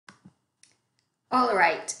All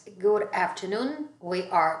right, good afternoon. We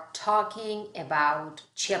are talking about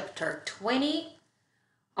chapter 20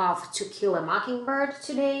 of To Kill a Mockingbird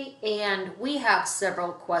today, and we have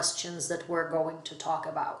several questions that we're going to talk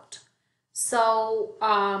about. So,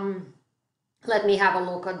 let me have a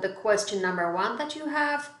look at the question number one that you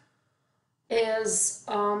have is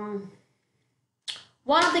one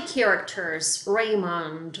of the characters,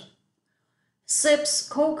 Raymond, sips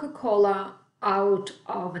Coca-Cola out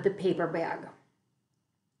of the paper bag.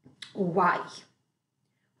 Why?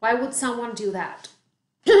 Why would someone do that?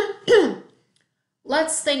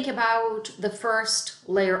 Let's think about the first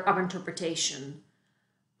layer of interpretation,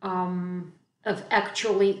 of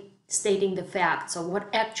actually stating the facts of what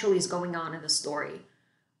actually is going on in the story.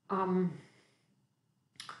 The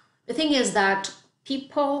thing is that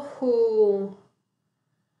people who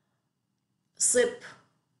sip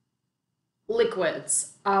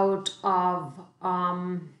liquids out of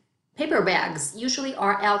paper bags usually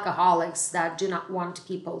are alcoholics that do not want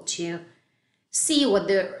people to see what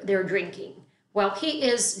they're drinking. Well, he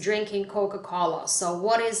is drinking Coca-Cola, so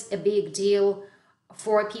what is a big deal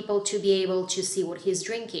for people to be able to see what he's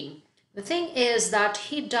drinking? The thing is that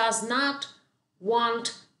he does not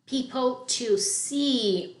want people to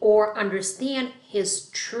see or understand his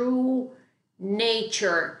true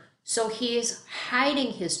nature. So he is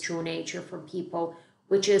hiding his true nature from people,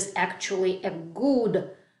 which is actually a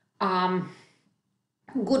good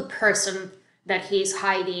person that he's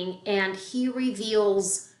hiding, and he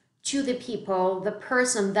reveals to the people the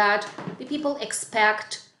person that the people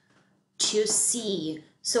expect to see.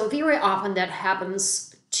 So very often that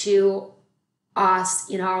happens to us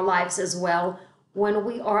in our lives as well, when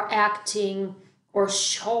we are acting or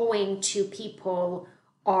showing to people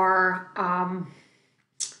our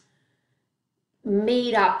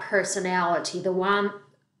made up personality, the one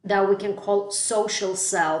that we can call social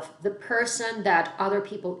self, the person that other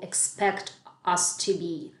people expect us to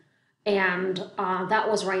be. And that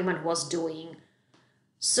was Raymond was doing.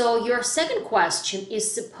 So your second question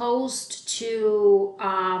is supposed to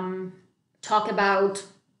talk about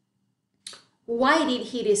why did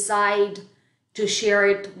he decide to share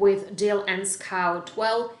it with Dill and Scout?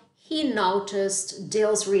 Well, he noticed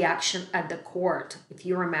Dill's reaction at the court, if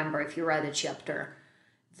you remember, if you read the chapter,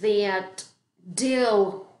 that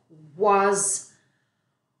Dill was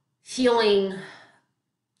feeling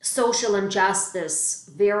social injustice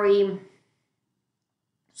very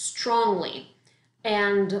strongly.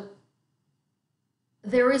 And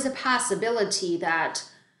there is a possibility that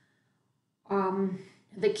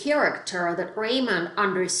the character that Raymond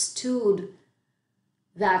understood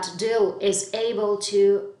that Dill is able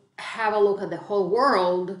to have a look at the whole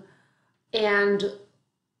world and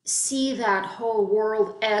see that whole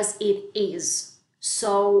world as it is.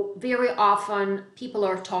 So very often people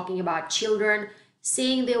are talking about children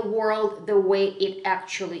seeing the world the way it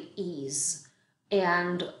actually is.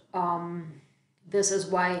 And this is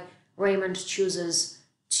why Raymond chooses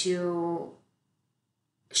to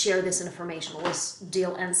share this information with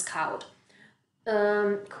Dill and Scout.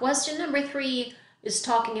 Question number 3 is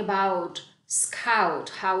talking about Scout,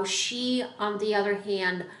 how she, on the other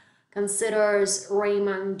hand, considers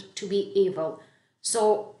Raymond to be evil.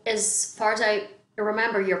 So as far as I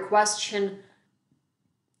remember, your question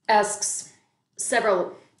asks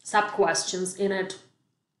several sub-questions in it,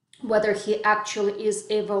 whether he actually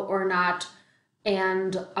is evil or not.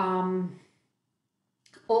 And of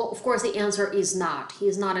course the answer is not. He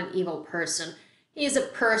is not an evil person. He is a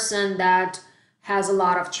person that has a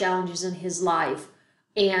lot of challenges in his life,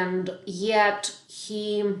 and yet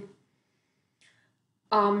he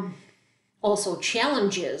also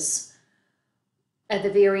challenges at the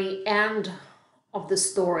very end of the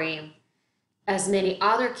story, as many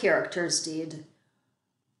other characters did,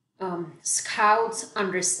 Scout's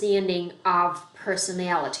understanding of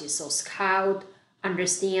personality. So Scout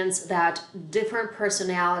understands that different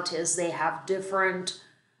personalities, they have different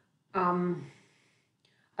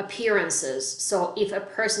appearances. So if a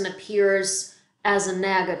person appears as a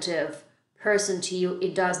negative person to you,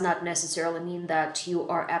 it does not necessarily mean that you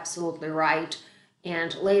are absolutely right.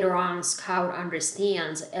 And later on, Scout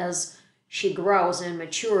understands, as she grows and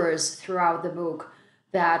matures throughout the book,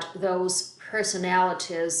 that those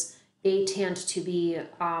personalities, they tend to be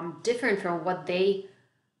different from what they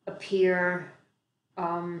appear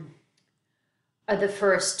at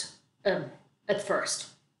first.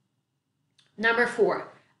 Number 4,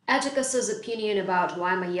 Atticus's opinion about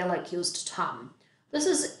why Mayella accused Tom. This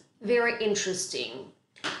is very interesting.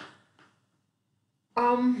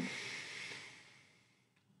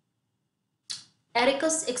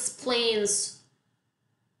 Atticus explains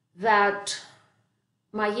that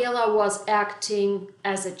Mayela was acting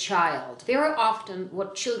as a child. Very often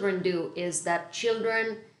what children do is that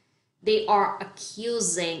children, they are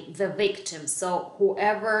accusing the victim. So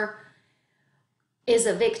whoever is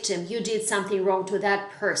a victim, you did something wrong to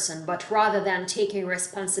that person, but rather than taking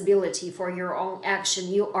responsibility for your own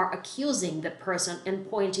action, you are accusing the person and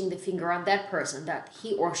pointing the finger on that person that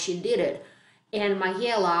he or she did it. And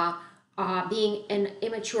Mayela, being an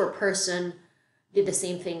immature person, did the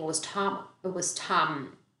same thing with Tom. It was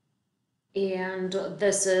Tom. And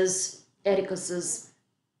this is Oedipus's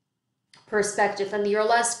perspective. And your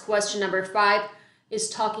last question, number 5, is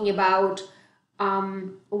talking about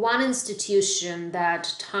one institution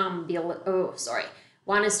that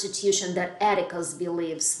one institution that Oedipus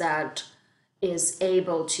believes that is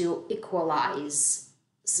able to equalize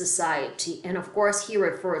society. And of course, he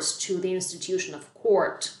refers to the institution of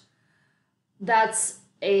court. That's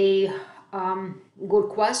a good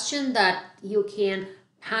question that you can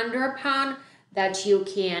ponder upon, that you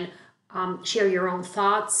can share your own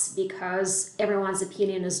thoughts, because everyone's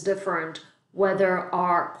opinion is different, whether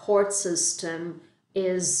our court system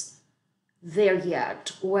is there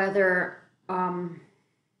yet, whether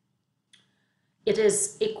it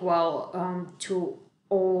is equal to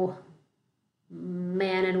all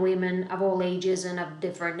men and women of all ages and of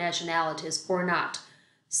different nationalities or not.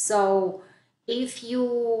 So if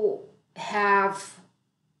you have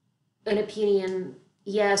an opinion,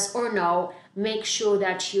 yes or no, make sure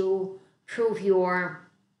that you prove your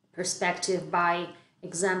perspective by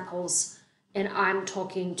examples. And I'm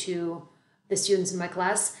talking to the students in my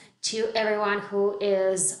class. To everyone who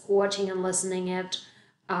is watching and listening it,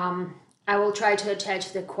 I will try to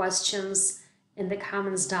attach the questions in the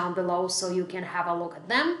comments down below so you can have a look at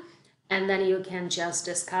them, and then you can just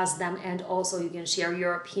discuss them, and also you can share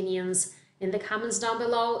your opinions in the comments down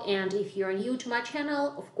below. And if you're new to my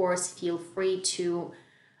channel, of course, feel free to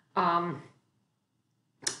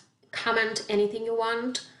comment anything you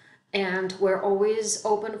want, and we're always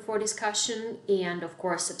open for discussion. And of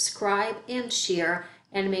course, subscribe and share,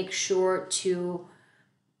 and make sure to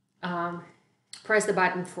press the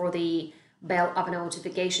button for the bell of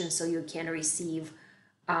notification so you can receive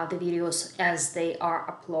the videos as they are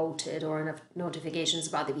uploaded, or notifications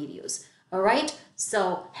about the videos. All right,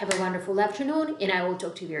 so have a wonderful afternoon, and I will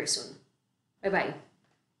talk to you very soon. Bye-bye.